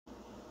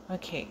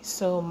Okay,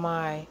 so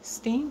my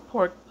steamed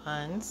pork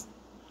buns,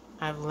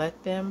 I've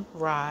let them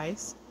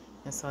rise,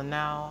 and so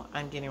now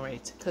I'm getting ready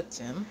to cook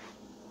them.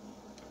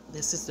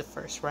 This is the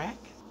first rack.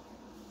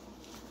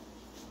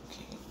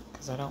 Okay,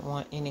 because I don't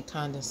want any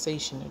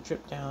condensation to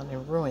drip down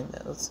and ruin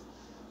those.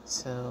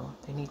 So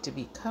they need to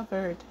be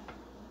covered,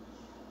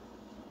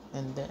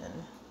 and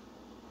then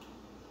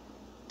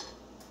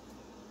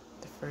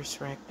the first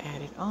rack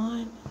added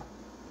on.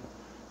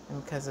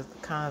 And because of the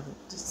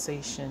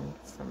condensation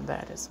from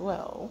that as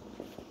well,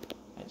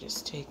 I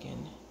just take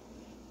and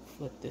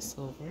flip this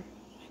over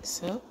like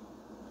so.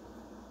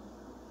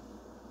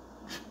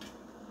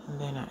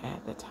 And then I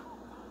add the top.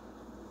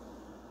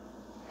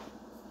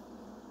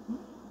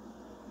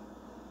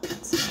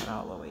 It's not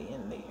all the way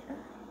in there.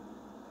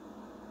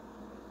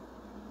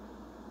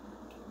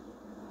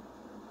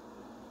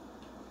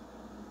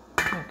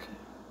 Okay.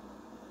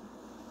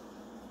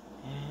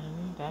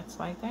 And that's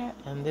like that.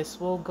 And this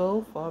will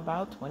go for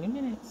about 20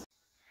 minutes.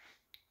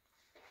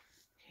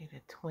 Okay,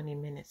 the 20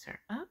 minutes are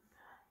up.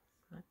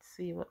 Let's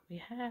see what we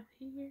have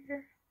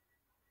here.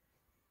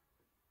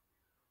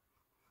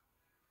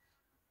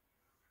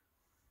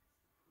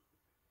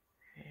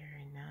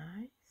 Very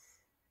nice.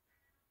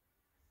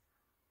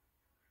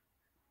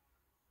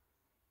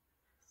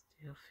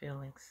 Still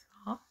feeling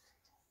soft.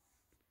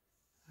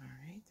 All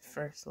right, the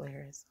first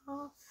layer is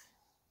off.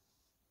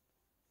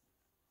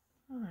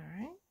 All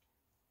right.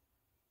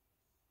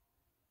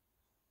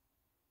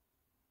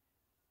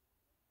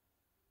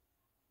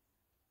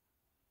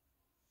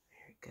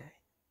 Very good.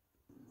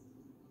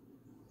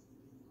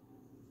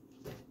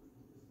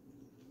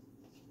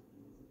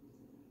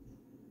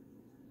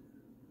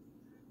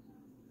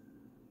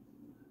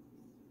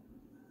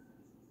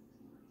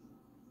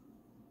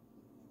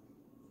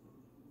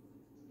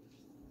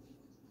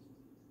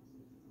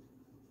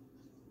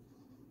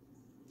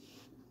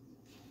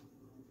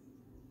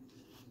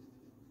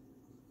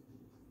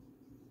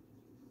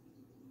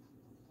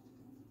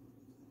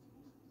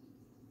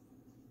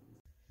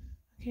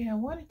 Okay, I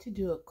wanted to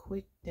do a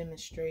quick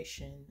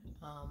demonstration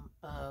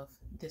of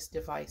this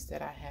device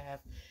that I have.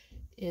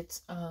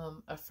 It's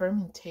a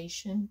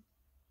fermentation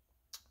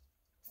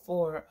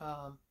for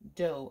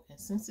dough, and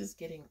since it's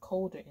getting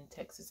colder in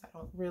Texas, I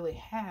don't really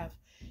have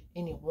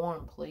any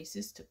warm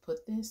places to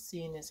put this,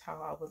 seeing as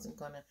how I wasn't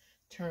going to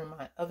turn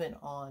my oven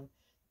on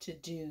to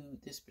do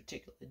this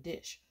particular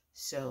dish.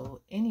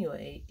 So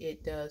anyway,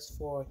 it does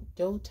for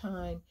dough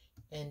time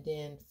and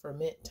then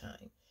ferment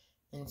time,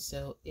 and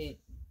so it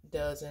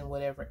does in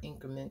whatever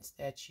increments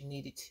that you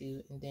need it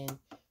to, and then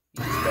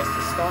you just press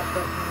the start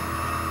button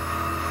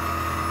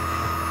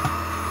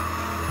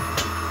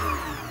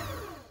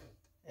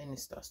and it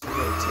starts to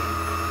rotate.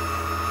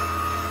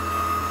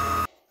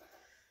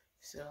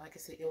 So like I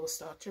said, it will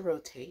start to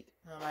rotate.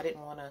 I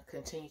didn't want to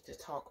continue to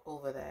talk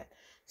over that.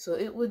 So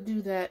it would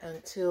do that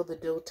until the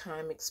dough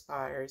time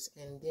expires,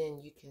 and then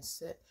you can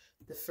set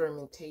the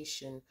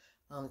fermentation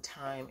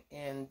time,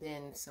 and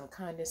then some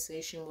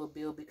condensation will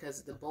build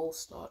because the bowl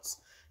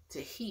starts to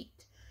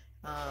heat.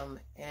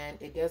 And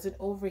it doesn't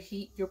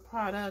overheat your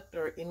product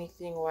or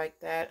anything like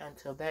that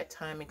until that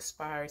time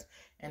expires.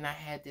 And I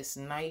had this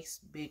nice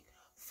big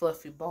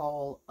fluffy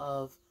ball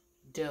of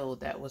dough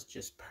that was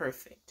just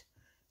perfect.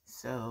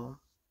 So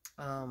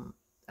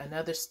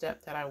another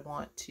step that I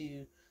want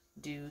to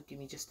do, give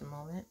me just a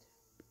moment.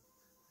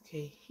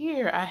 Okay,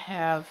 here I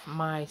have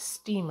my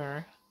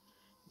steamer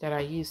that I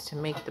use to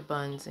make the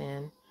buns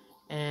in,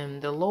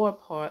 and the lower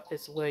part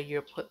is where you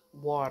put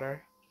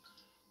water,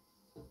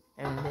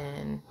 and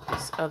then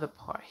this other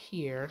part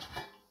here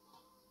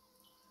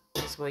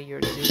is where you're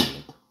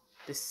doing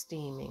the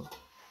steaming.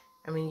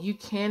 I mean, you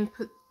can't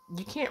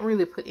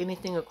really put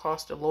anything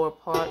across the lower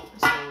part.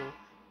 So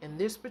in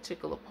this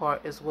particular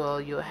part as well,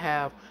 you'll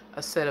have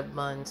a set of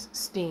buns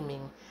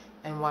steaming.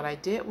 And what I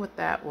did with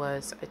that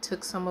was I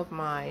took some of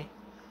my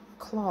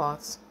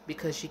cloths,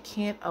 because you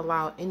can't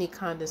allow any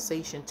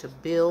condensation to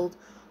build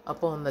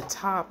up on the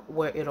top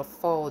where it'll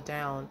fall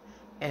down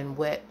and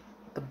wet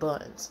the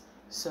buns.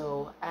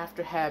 So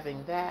after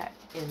having that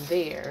in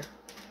there,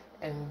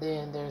 and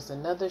then there's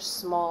another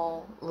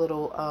small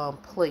little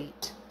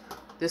plate.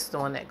 This is the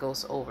one that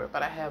goes over,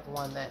 but I have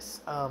one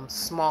that's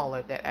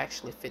smaller that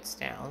actually fits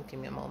down. Give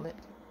me a moment.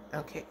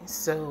 Okay,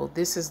 so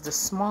this is the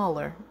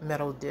smaller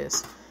metal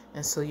disc,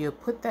 and so you'll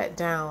put that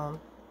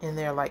down in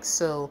there like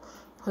so.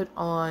 Put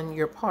on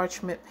your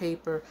parchment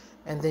paper,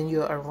 and then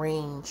you'll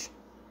arrange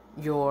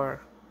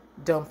your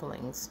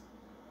dumplings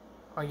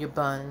or your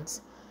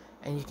buns,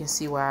 and you can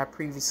see where I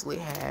previously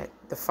had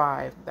the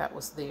 5 that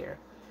was there.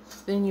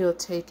 Then you'll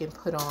take and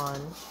put on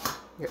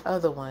your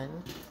other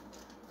one,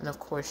 and of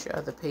course your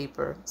other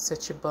paper.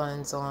 Set your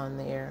buns on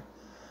there.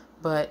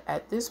 But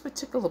at this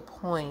particular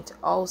point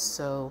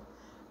also,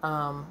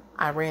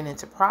 I ran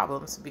into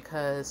problems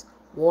because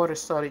water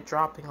started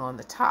dropping on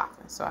the top.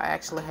 So I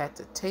actually had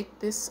to take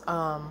this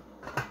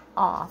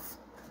off,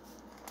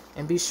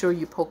 and be sure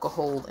you poke a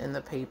hole in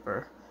the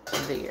paper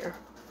there.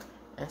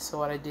 And so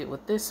what I did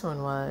with this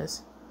one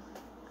was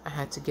I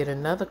had to get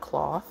another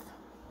cloth,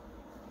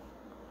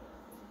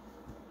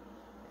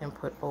 and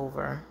put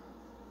over.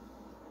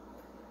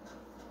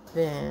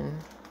 Then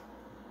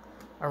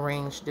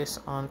arrange this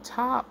on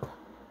top.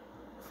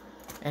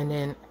 And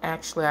then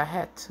actually I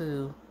had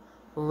to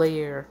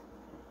layer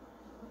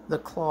the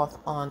cloth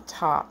on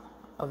top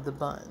of the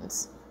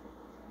buns.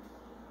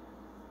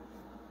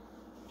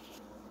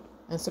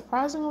 And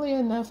surprisingly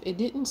enough, it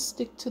didn't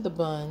stick to the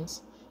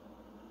buns.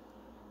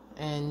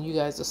 And you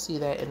guys will see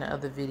that in the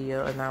other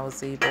video. And I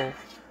was able,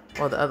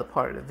 or the other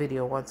part of the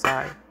video, once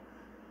I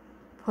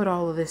put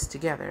all of this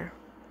together.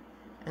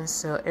 And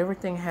so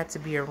everything had to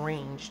be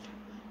arranged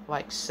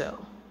like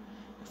so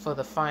for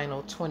the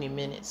final 20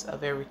 minutes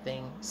of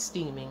everything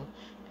steaming.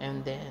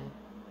 And then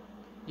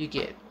you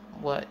get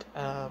what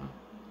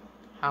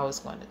how it's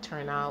going to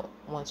turn out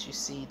once you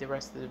see the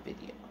rest of the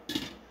video.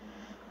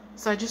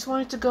 So I just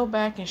wanted to go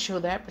back and show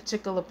that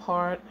particular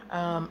part.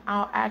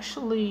 I'll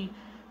actually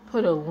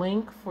put a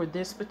link for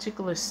this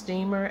particular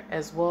steamer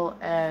as well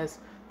as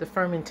the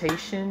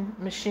fermentation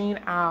machine.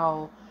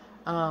 I'll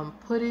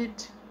put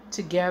it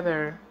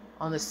together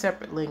on a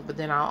separate link, but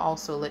then I'll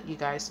also let you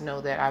guys know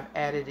that I've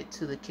added it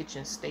to the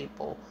kitchen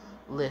staple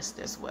list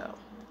as well.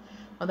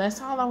 Well, that's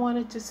all I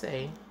wanted to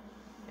say,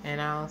 and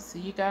I'll see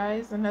you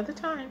guys another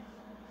time.